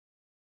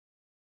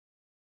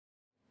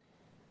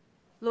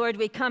Lord,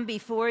 we come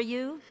before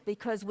you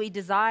because we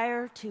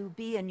desire to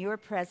be in your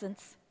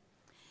presence.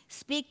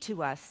 Speak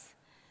to us.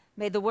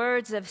 May the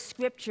words of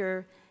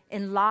Scripture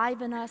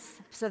enliven us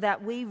so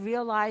that we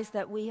realize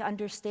that we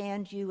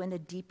understand you in a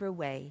deeper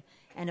way,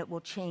 and it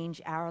will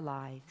change our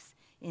lives.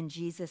 In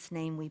Jesus'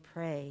 name we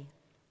pray.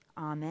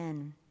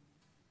 Amen.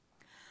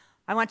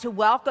 I want to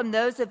welcome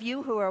those of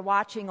you who are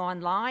watching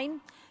online,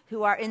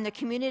 who are in the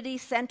community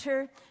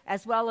center,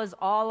 as well as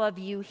all of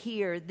you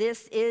here.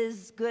 This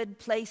is a good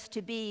place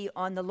to be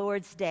on the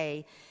Lord's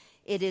Day.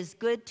 It is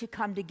good to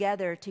come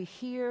together to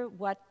hear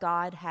what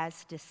God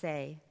has to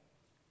say.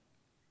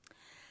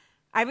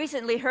 I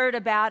recently heard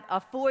about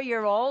a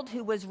 4-year-old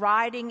who was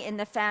riding in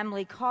the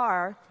family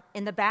car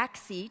in the back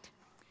seat,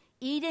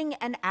 eating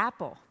an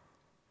apple.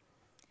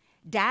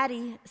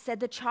 Daddy said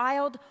to the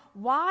child,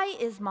 "Why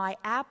is my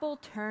apple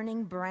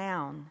turning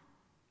brown?"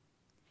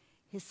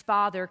 His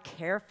father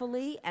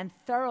carefully and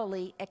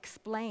thoroughly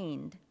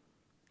explained,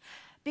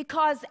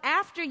 "Because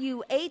after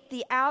you ate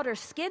the outer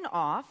skin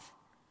off,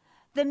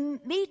 the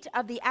meat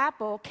of the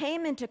apple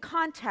came into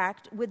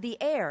contact with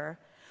the air,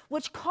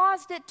 which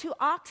caused it to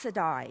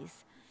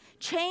oxidize,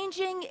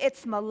 changing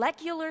its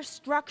molecular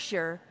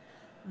structure,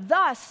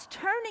 thus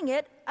turning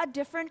it a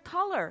different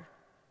color."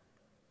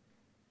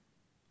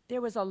 There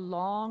was a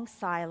long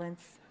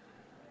silence,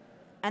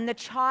 and the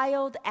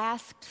child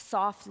asked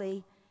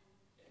softly,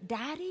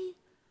 "Daddy,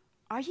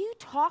 are you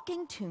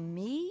talking to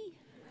me?"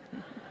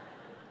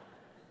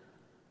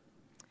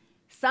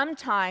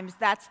 Sometimes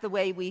that's the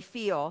way we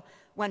feel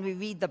when we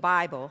read the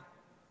Bible.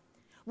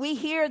 We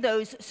hear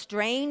those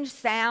strange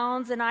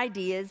sounds and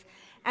ideas,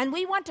 and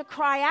we want to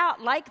cry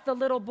out like the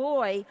little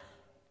boy,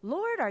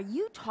 "Lord, are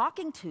you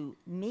talking to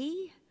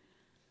me?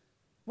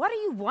 What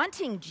are you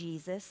wanting,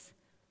 Jesus?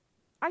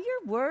 Are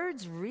your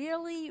words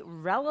really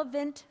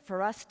relevant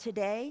for us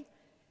today?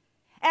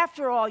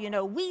 After all,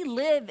 we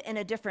live in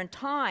a different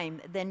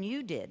time than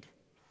you did.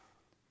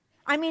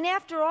 I mean,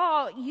 after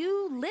all,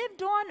 you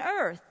lived on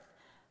earth,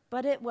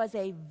 but it was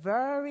a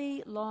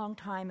very long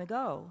time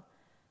ago.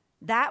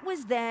 That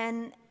was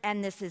then,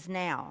 and this is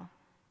now.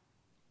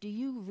 Do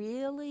you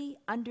really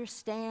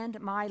understand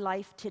my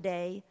life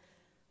today?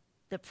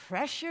 The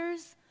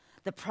pressures,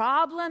 the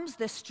problems,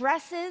 the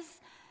stresses,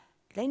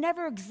 they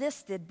never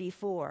existed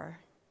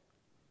before.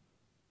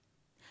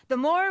 The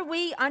more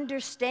we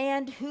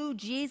understand who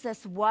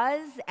Jesus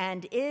was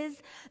and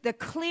is, the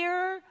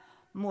clearer,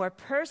 more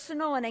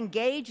personal and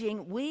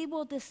engaging we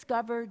will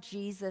discover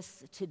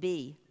Jesus to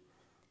be.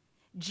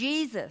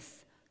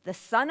 Jesus, the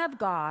Son of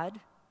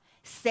God,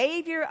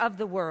 Savior of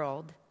the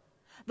world,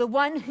 the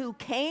one who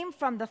came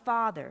from the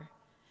Father,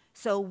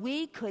 so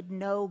we could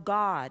know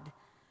God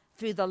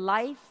through the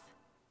life,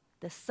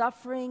 the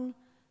suffering,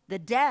 the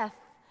death,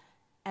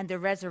 and the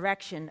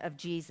resurrection of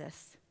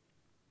Jesus.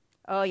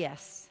 Oh,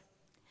 yes.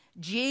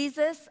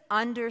 Jesus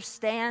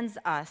understands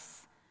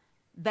us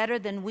better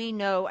than we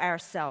know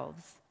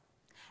ourselves.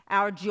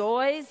 Our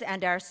joys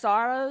and our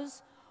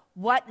sorrows,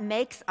 what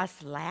makes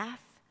us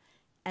laugh,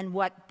 and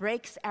what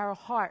breaks our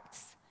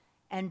hearts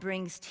and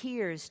brings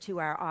tears to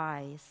our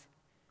eyes.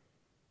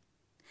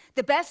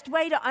 The best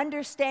way to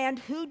understand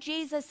who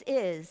Jesus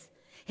is,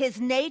 his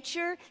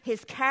nature,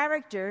 his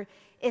character,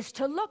 is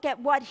to look at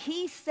what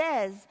he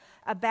says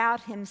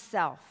about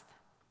himself.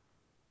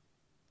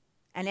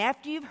 And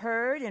after you've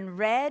heard and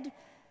read,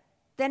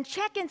 then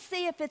check and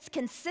see if it's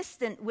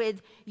consistent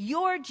with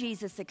your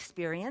Jesus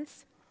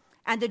experience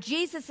and the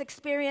Jesus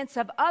experience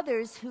of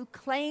others who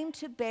claim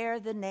to bear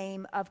the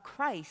name of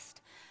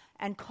Christ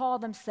and call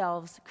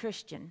themselves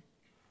Christian.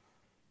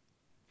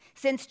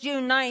 Since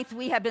June 9th,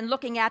 we have been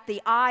looking at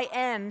the I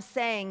am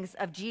sayings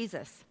of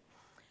Jesus.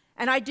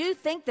 And I do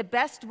think the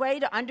best way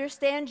to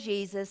understand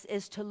Jesus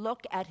is to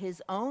look at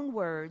his own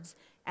words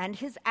and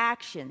his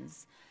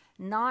actions,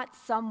 not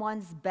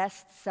someone's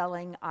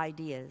best-selling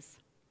ideas.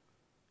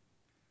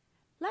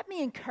 Let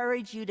me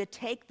encourage you to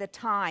take the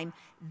time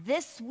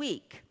this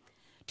week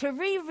to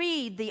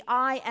reread the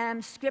I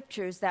am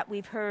scriptures that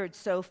we've heard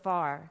so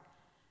far.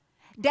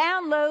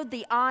 Download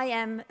the I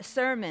am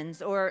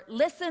sermons or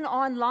listen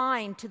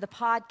online to the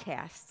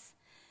podcasts.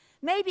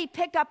 Maybe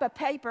pick up a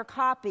paper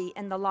copy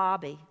in the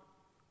lobby.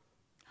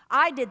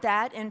 I did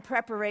that in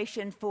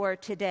preparation for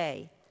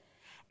today.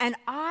 And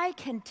I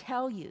can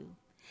tell you,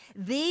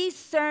 these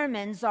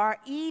sermons are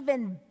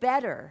even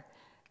better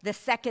the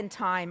second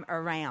time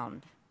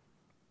around.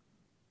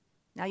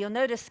 Now, you'll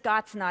notice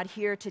Scott's not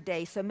here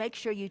today, so make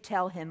sure you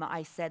tell him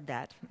I said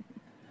that.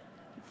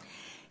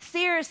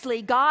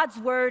 Seriously, God's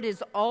word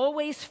is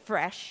always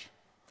fresh,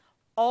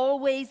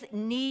 always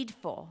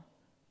needful.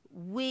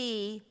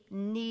 We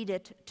need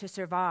it to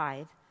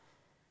survive.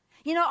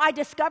 I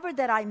discovered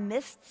that I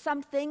missed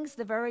some things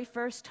the very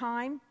first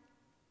time.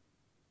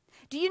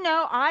 Do you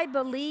know, I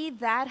believe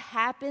that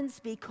happens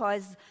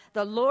because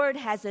the Lord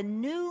has a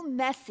new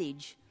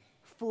message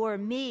for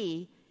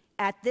me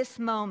at this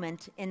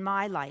moment in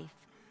my life,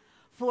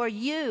 for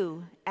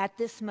you at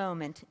this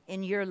moment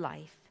in your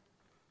life.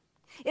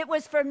 It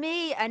was for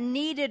me a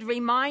needed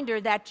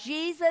reminder that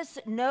Jesus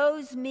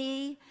knows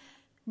me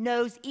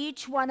knows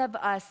each one of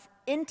us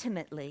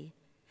intimately,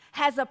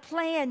 has a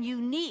plan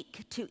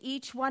unique to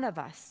each one of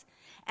us,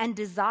 and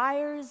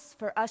desires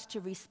for us to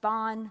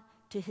respond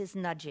to his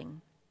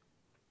nudging.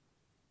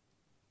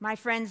 My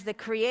friends, the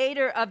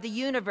creator of the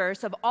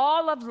universe, of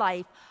all of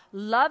life,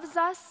 loves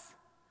us,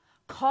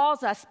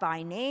 calls us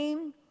by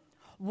name,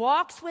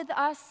 walks with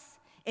us,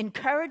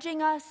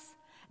 encouraging us,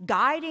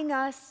 guiding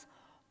us,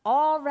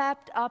 all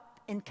wrapped up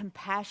in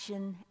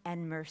compassion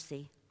and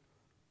mercy.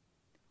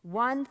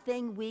 One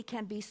thing we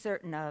can be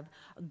certain of: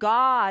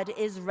 God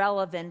is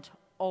relevant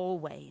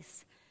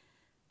always.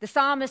 The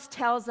psalmist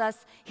tells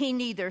us he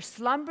neither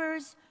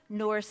slumbers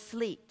nor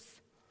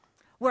sleeps.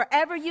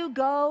 Wherever you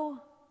go,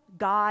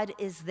 God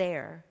is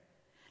there.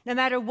 No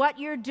matter what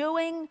you're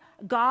doing,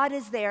 God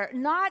is there,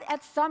 not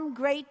at some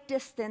great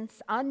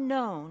distance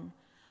unknown,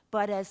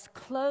 but as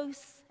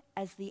close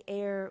as the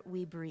air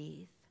we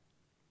breathe.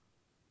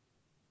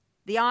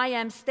 The I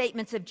am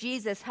statements of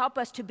Jesus help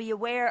us to be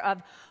aware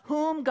of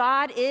whom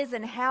God is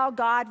and how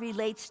God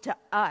relates to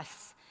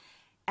us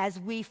as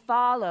we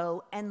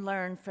follow and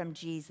learn from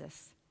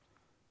Jesus.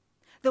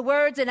 The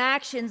words and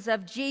actions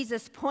of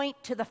Jesus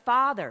point to the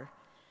Father,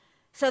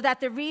 so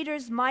that the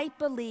readers might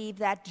believe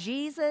that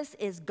Jesus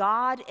is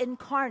God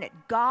incarnate,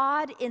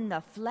 God in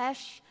the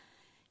flesh.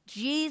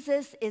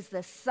 Jesus is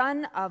the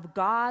Son of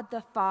God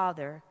the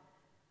Father.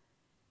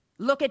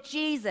 Look at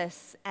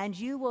Jesus, and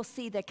you will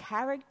see the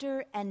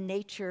character and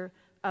nature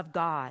of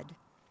God.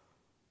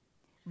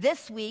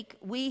 This week,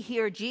 we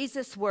hear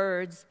Jesus'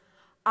 words,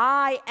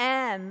 "I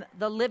am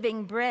the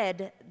living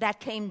bread that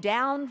came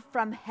down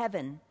from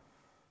heaven.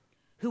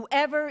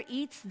 Whoever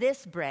eats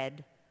this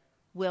bread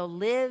will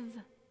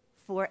live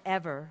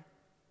forever."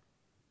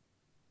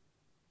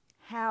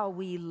 How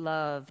we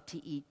love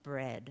to eat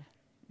bread,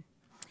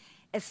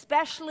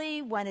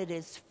 especially when it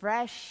is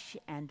fresh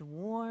and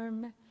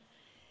warm.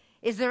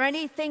 Is there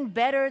anything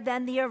better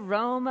than the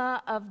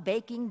aroma of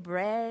baking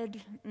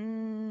bread?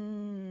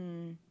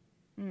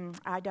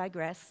 I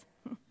digress.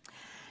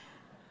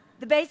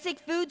 The basic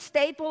food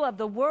staple of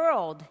the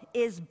world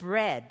is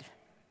bread.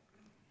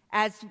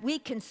 As we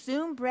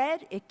consume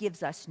bread, it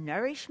gives us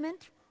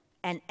nourishment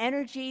and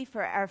energy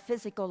for our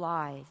physical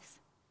lives.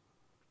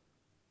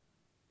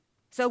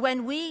 So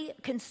when we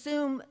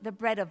consume the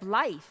bread of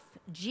life,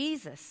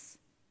 Jesus,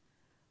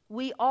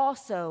 we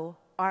also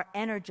are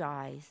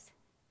energized,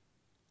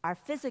 our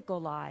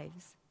physical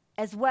lives,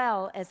 as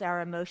well as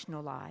our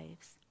emotional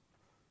lives.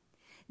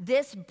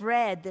 This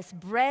bread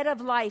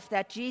of life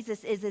that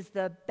Jesus is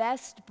the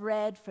best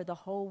bread for the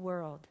whole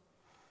world.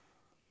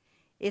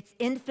 It's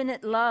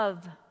infinite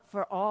love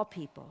for all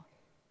people,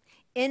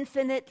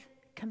 infinite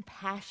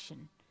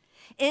compassion,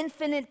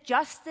 infinite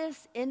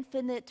justice,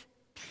 infinite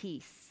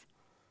peace.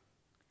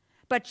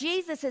 But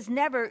Jesus is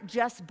never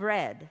just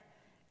bread.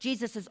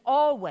 Jesus is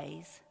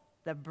always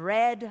the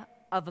bread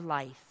of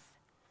life.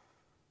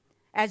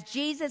 As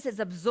Jesus is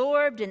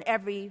absorbed in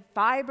every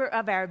fiber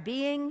of our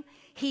being,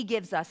 he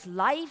gives us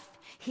life,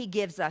 he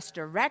gives us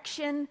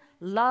direction,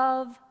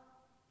 love,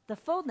 the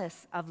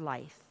fullness of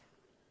life.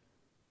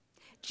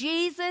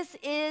 Jesus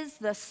is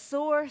the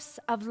source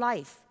of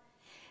life.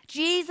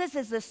 Jesus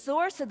is the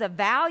source of the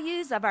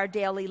values of our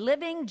daily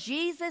living.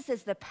 Jesus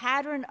is the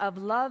pattern of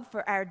love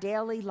for our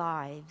daily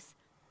lives.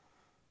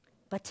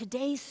 But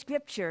today's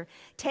scripture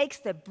takes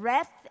the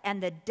breadth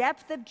and the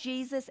depth of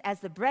Jesus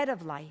as the bread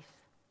of life.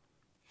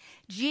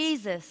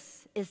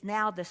 Jesus is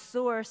now the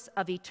source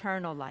of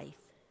eternal life.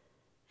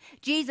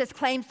 Jesus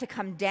claims to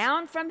come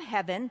down from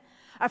heaven,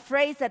 a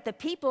phrase that the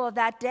people of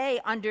that day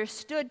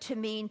understood to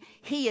mean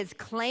he is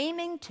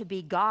claiming to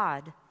be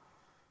God.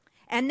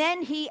 And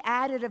then he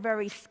added a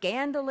very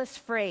scandalous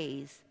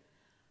phrase: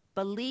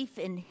 belief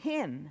in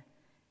him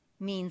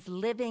means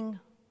living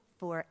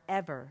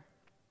forever.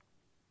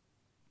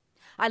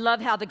 I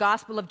love how the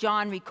Gospel of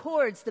John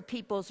records the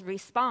people's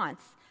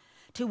response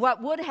to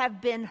what would have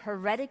been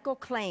heretical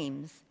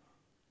claims.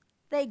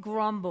 They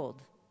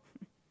grumbled.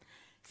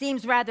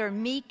 Seems rather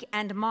meek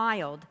and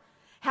mild.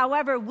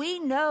 However, we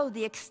know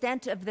the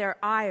extent of their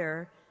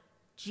ire.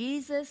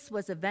 Jesus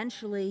was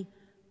eventually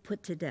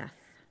put to death.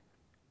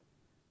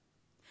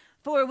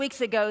 4 weeks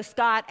ago,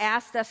 Scott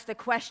asked us the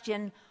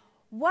question,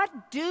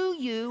 "What do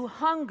you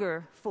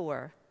hunger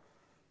for?"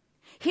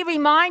 He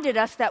reminded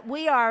us that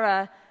we are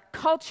a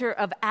culture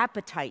of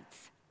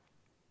appetites.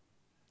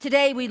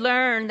 Today we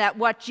learn that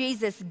what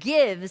Jesus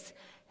gives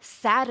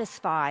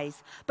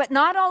satisfies, but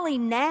not only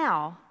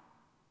now,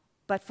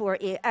 but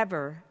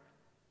forever.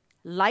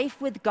 Life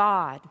with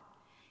God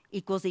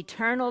equals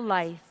eternal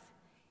life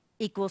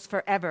equals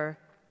forever.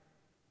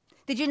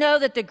 Did you know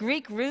that the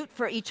Greek root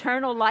for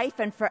eternal life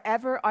and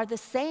forever are the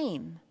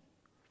same?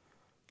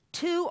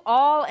 Two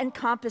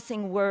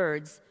all-encompassing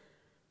words,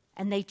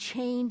 and they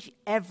change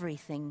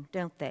everything,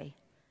 don't they?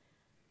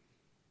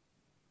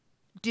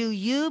 Do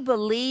you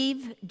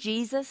believe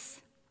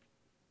Jesus?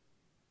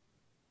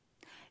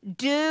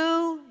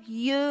 Do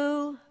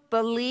you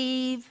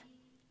believe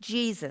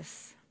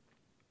Jesus?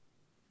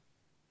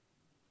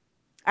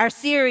 Our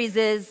series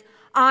is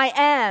I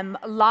Am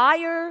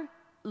Liar,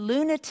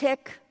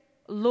 Lunatic,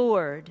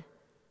 Lord.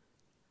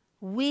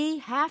 We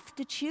have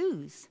to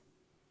choose.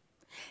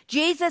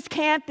 Jesus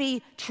can't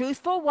be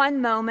truthful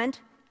one moment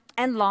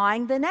and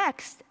lying the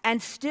next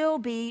and still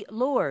be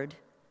Lord.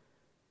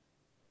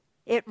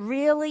 It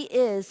really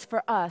is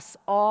for us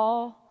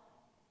all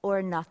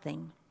or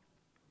nothing.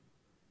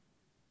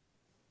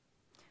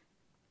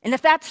 And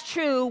if that's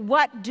true,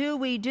 what do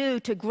we do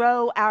to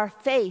grow our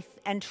faith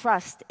and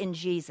trust in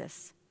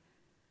Jesus?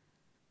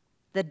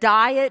 The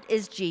diet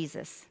is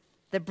Jesus,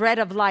 the bread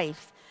of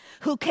life,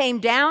 who came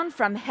down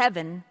from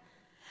heaven.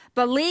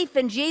 Belief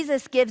in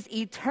Jesus gives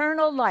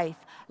eternal life,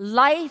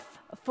 life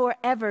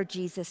forever,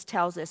 Jesus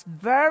tells us.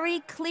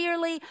 Very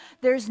clearly,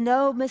 there's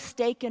no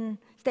mistaking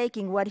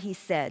what he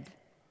said.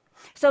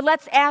 So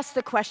let's ask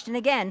the question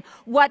again.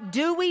 What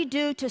do we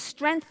do to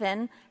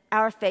strengthen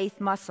our faith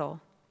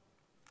muscle?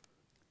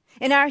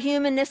 In our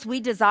humanness, we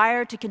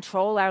desire to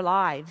control our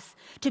lives,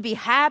 to be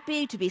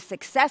happy, to be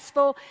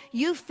successful.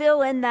 You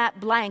fill in that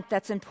blank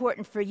that's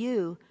important for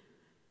you.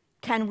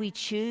 Can we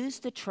choose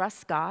to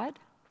trust God?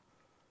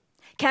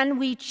 Can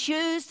we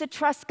choose to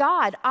trust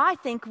God? I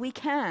think we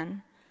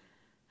can.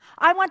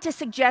 I want to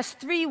suggest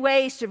 3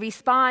 ways to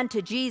respond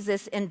to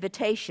Jesus'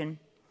 invitation.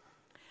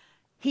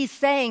 He's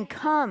saying,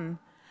 come,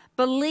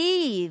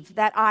 believe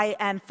that I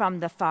am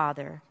from the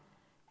Father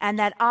and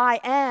that I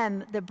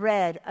am the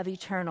bread of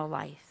eternal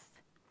life.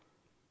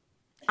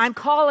 I'm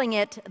calling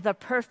it the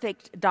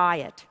perfect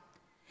diet.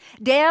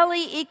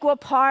 Daily equal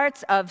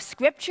parts of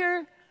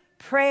scripture,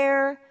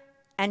 prayer,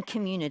 and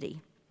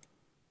community.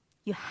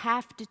 You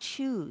have to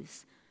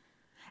choose.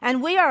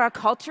 And we are a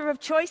culture of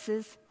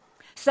choices.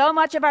 So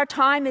much of our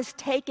time is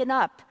taken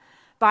up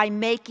by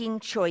making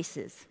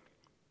choices.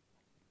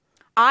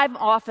 I'm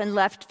often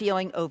left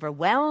feeling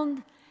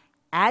overwhelmed,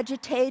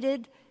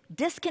 agitated,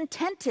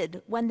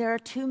 discontented when there are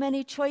too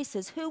many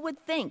choices. Who would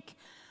think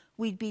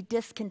we'd be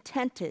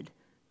discontented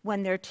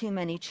when there are too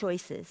many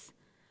choices?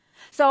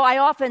 So I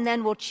often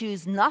then will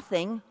choose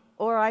nothing,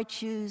 or I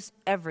choose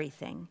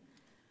everything.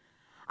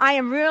 I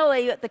am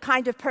really the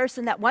kind of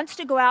person that wants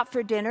to go out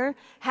for dinner,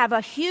 have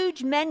a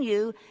huge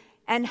menu,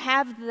 and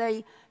have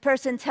the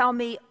person tell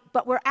me,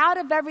 but we're out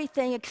of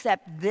everything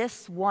except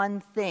this one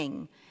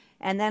thing.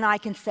 And then I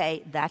can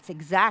say, that's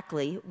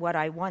exactly what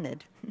I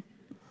wanted.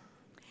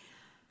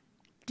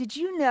 Did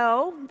you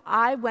know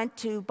I went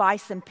to buy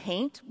some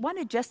paint,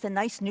 wanted just a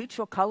nice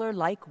neutral color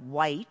like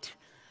white,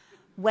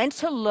 went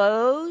to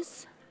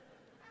Lowe's.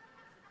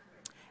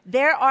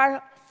 There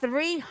are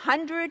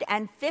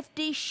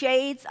 350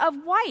 shades of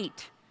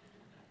white.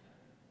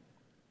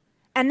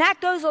 And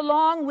that goes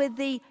along with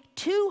the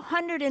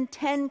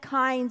 210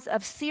 kinds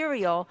of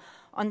cereal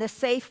on the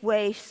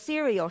Safeway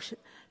cereal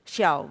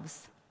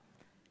shelves.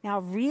 Now,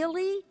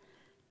 really?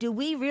 Do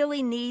we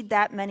really need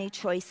that many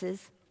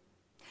choices?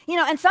 You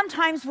know, and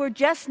sometimes we're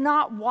just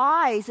not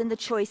wise in the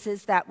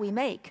choices that we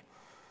make.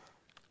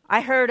 I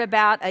heard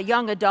about a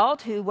young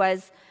adult who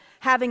was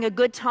having a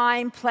good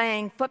time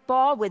playing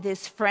football with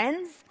his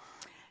friends,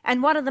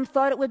 and one of them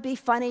thought it would be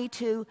funny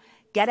to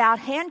get out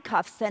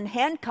handcuffs and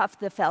handcuff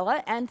the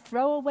fella and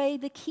throw away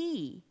the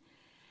key.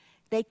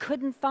 They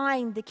couldn't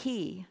find the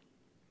key.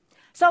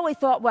 So we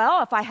thought,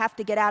 well, if I have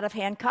to get out of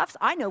handcuffs,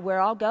 I know where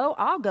I'll go.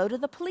 I'll go to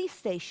the police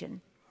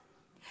station.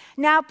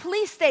 Now,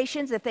 police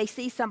stations, if they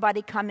see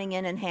somebody coming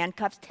in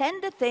handcuffs,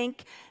 tend to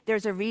think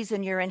there's a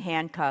reason you're in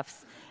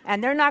handcuffs,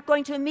 and they're not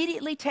going to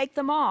immediately take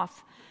them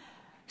off.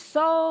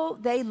 So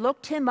they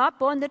looked him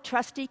up on the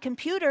trusty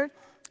computer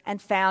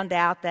and found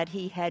out that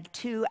he had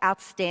 2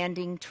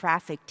 outstanding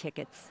traffic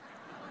tickets.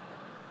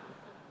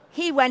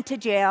 He went to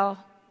jail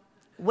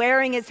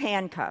wearing his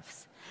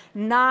handcuffs.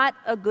 Not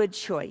a good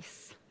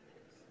choice.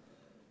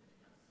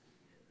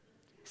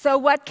 So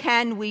what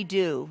can we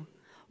do?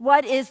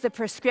 What is the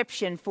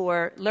prescription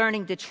for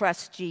learning to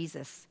trust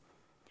Jesus?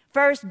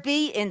 First,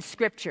 be in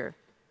Scripture.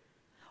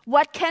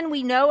 What can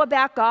we know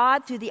about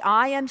God through the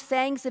I am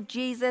sayings of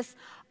Jesus?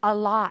 A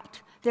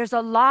lot. There's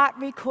a lot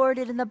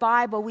recorded in the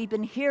Bible. We've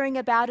been hearing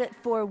about it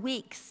for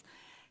weeks.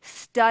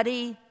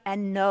 Study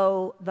and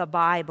know the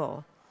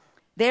Bible.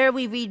 There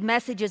we read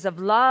messages of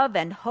love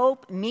and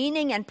hope,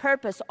 meaning and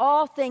purpose,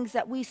 all things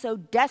that we so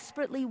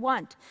desperately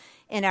want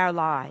in our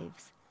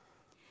lives.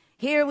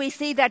 Here we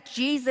see that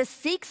Jesus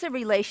seeks a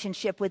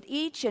relationship with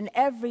each and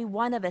every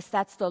one of us.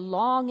 That's the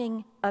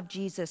longing of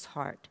Jesus'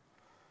 heart.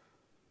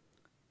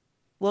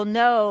 We'll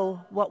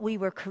know what we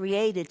were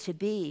created to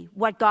be,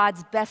 what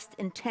God's best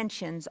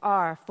intentions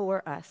are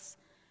for us.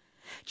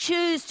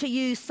 Choose to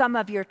use some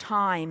of your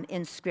time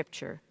in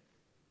Scripture.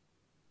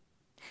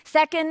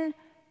 Second,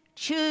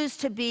 choose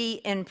to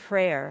be in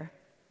prayer.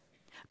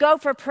 Go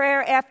for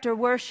prayer after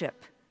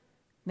worship.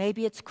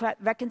 Maybe it's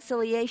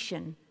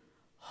reconciliation,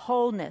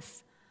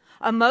 wholeness,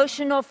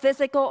 emotional,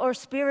 physical, or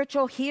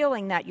spiritual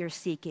healing that you're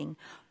seeking,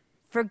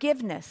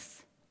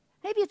 forgiveness.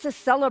 Maybe it's a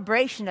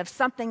celebration of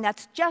something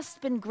that's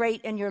just been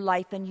great in your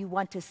life and you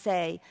want to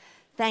say,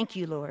 thank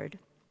you, Lord.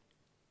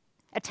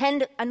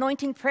 Attend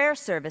anointing prayer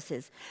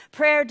services,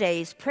 prayer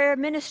days, prayer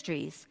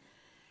ministries.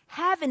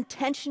 Have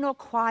intentional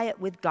quiet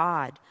with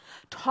God,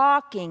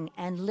 talking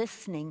and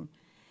listening.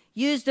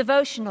 Use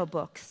devotional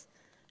books.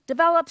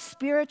 Develop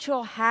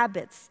spiritual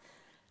habits,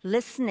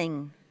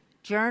 listening,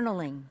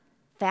 journaling,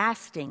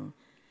 fasting,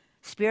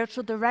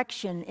 spiritual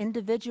direction,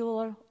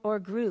 individual or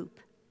group.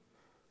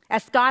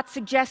 As Scott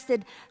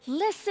suggested,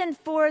 listen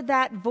for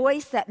that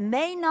voice that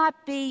may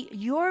not be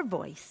your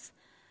voice,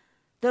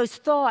 those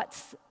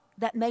thoughts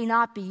that may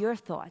not be your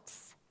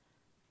thoughts.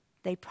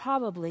 They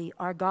probably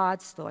are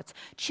God's thoughts.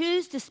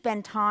 Choose to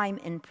spend time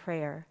in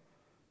prayer.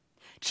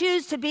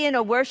 Choose to be in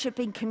a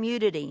worshiping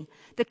community,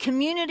 the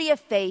community of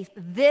faith,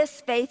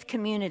 this faith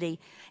community,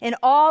 in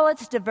all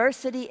its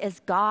diversity is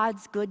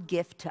God's good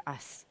gift to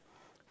us.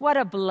 What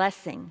a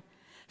blessing.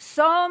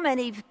 So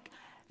many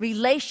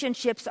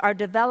relationships are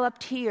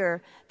developed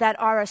here that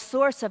are a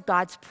source of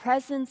God's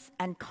presence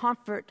and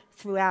comfort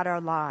throughout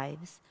our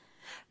lives.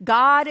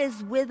 God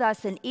is with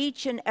us in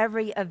each and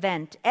every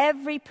event,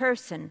 every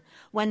person.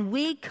 When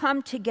we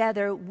come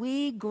together,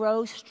 we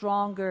grow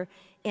stronger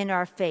in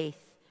our faith.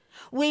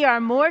 We are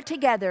more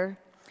together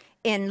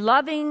in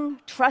loving,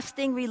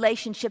 trusting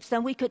relationships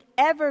than we could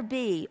ever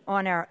be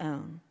on our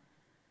own.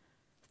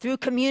 Through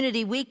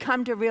community, we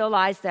come to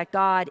realize that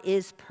God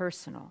is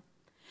personal.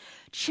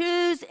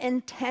 Choose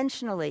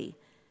intentionally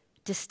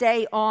to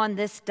stay on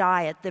this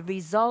diet. The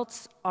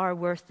results are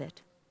worth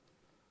it.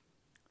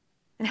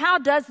 And how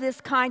does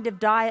this kind of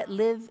diet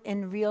live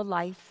in real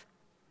life?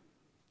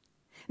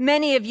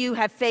 Many of you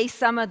have faced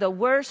some of the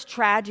worst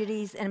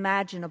tragedies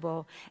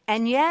imaginable,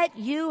 and yet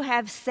you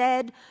have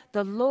said,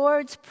 the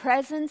Lord's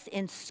presence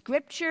in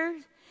Scripture,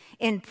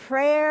 in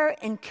prayer,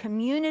 in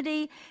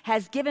community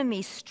has given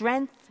me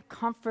strength,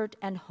 comfort,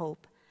 and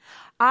hope.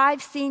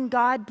 I've seen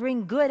God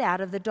bring good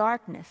out of the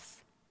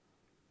darkness.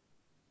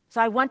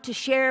 So I want to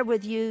share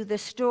with you the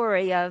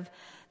story of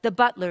the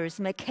Butlers,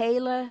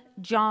 Michaela,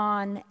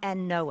 John,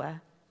 and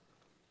Noah.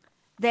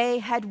 They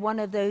had one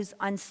of those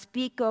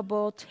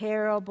unspeakable,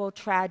 terrible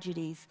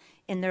tragedies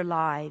in their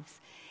lives,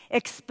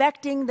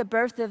 expecting the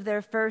birth of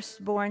their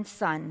firstborn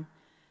son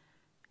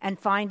and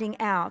finding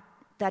out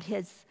that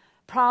his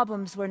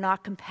problems were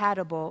not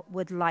compatible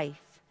with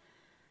life.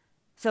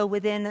 So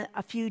within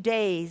a few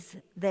days,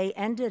 they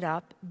ended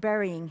up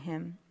burying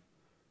him.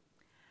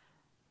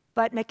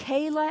 But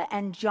Michaela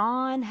and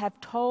John have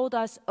told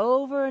us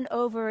over and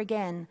over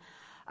again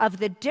of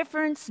the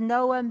difference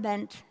Noah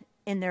meant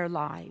in their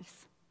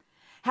lives.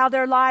 How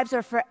their lives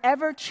are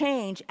forever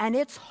changed, and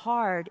it's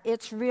hard,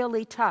 it's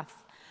really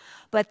tough.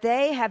 But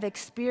they have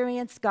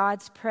experienced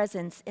God's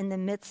presence in the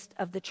midst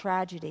of the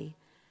tragedy.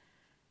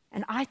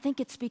 And I think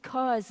it's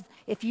because,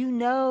 if you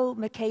know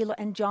Michaela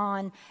and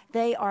John,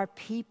 they are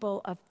people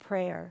of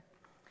prayer.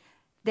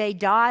 They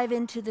dive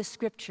into the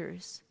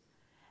Scriptures.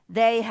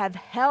 They have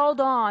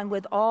held on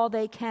with all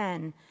they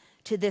can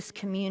to this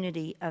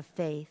community of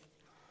faith.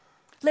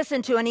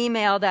 Listen to an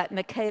email that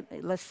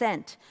Michaela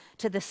sent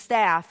to the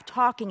staff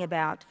talking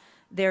about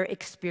their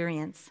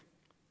experience.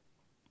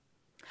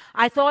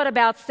 I thought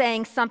about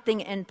saying something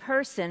in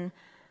person,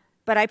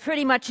 but I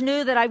pretty much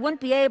knew that I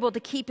wouldn't be able to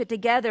keep it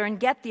together and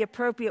get the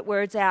appropriate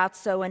words out,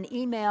 so an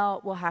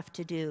email will have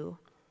to do.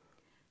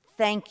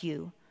 Thank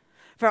you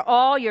for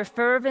all your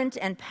fervent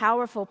and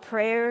powerful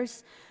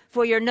prayers,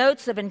 for your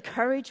notes of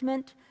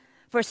encouragement,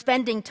 for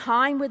spending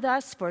time with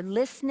us, for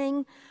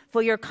listening,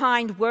 for your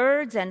kind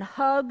words and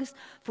hugs,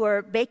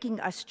 for baking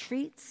us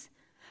treats,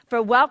 for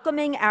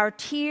welcoming our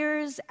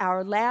tears,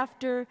 our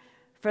laughter,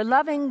 for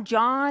loving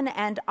John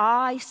and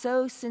I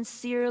so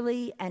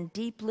sincerely and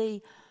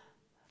deeply,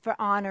 for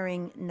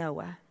honoring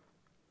Noah.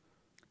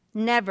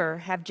 Never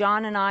have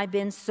John and I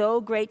been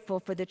so grateful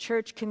for the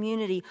church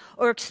community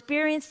or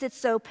experienced it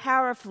so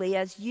powerfully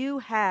as you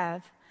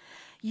have.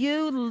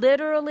 You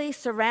literally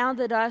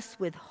surrounded us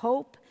with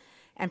hope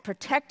and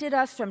protected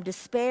us from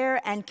despair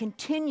and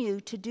continue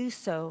to do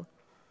so.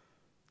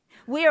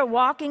 We are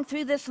walking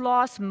through this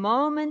loss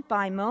moment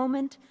by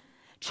moment,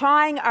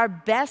 trying our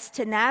best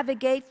to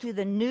navigate through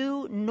the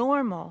new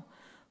normal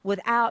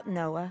without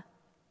Noah.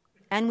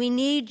 And we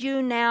need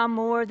you now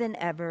more than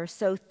ever,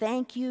 so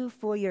thank you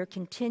for your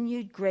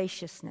continued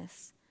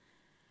graciousness.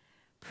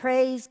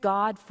 Praise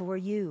God for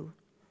you.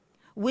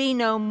 We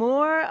know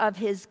more of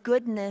His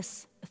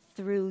goodness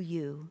through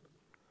you.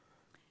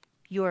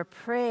 Your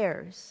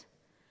prayers,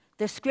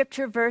 the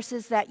scripture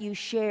verses that you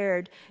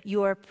shared,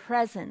 your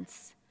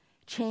presence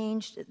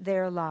changed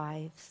their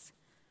lives.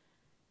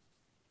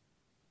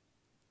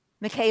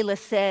 Michaela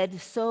said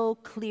so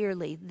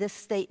clearly this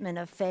statement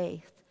of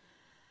faith.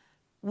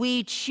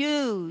 We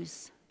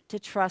choose to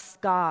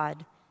trust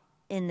God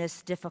in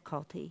this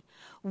difficulty.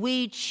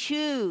 We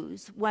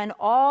choose, when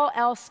all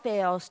else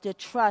fails, to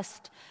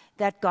trust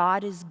that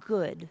God is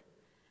good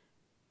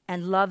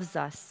and loves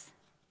us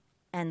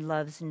and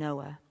loves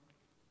Noah.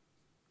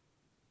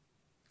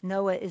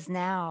 Noah is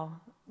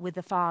now with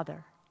the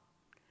Father.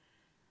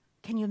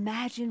 Can you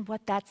imagine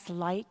what that's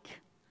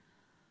like?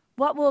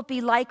 What will it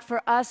be like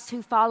for us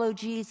who follow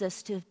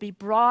Jesus to be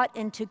brought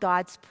into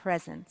God's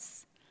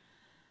presence?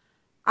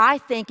 I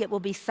think it will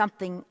be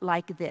something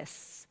like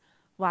this.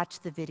 Watch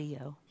the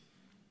video.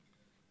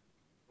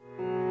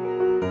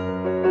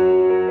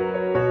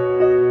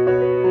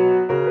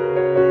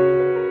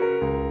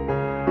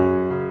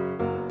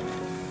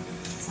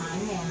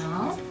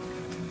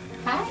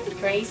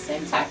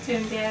 to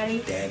him, Daddy.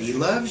 Daddy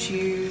loves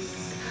you.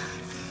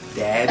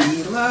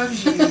 Daddy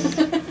loves you.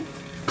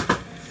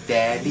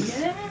 Daddy.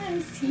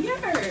 Yes, here.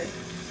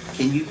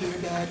 Can you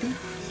hear Daddy?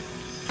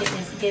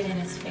 Get in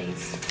his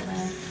face,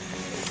 Glenn.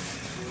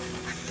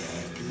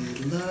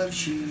 Daddy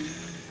loves you.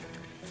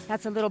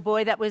 That's a little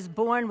boy that was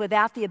born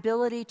without the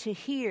ability to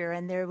hear,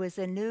 and there was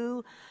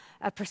a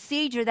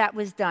procedure that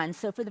was done.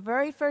 So for the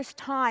very first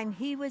time,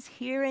 he was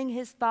hearing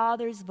his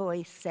father's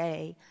voice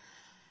say,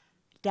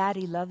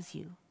 Daddy loves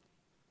you.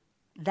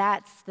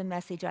 That's the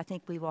message I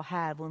think we will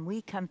have when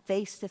we come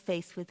face to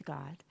face with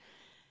God.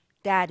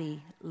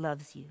 Daddy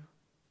loves you.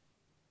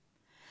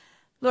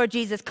 Lord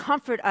Jesus,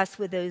 comfort us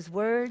with those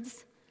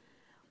words.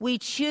 We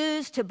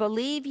choose to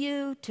believe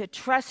you, to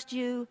trust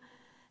you,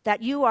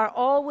 that you are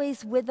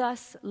always with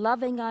us,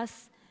 loving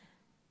us,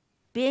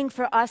 being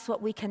for us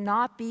what we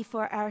cannot be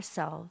for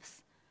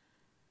ourselves.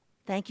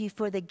 Thank you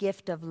for the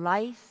gift of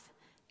life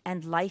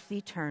and life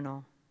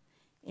eternal.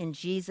 In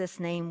Jesus'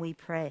 name we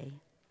pray.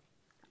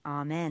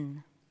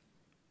 Amen.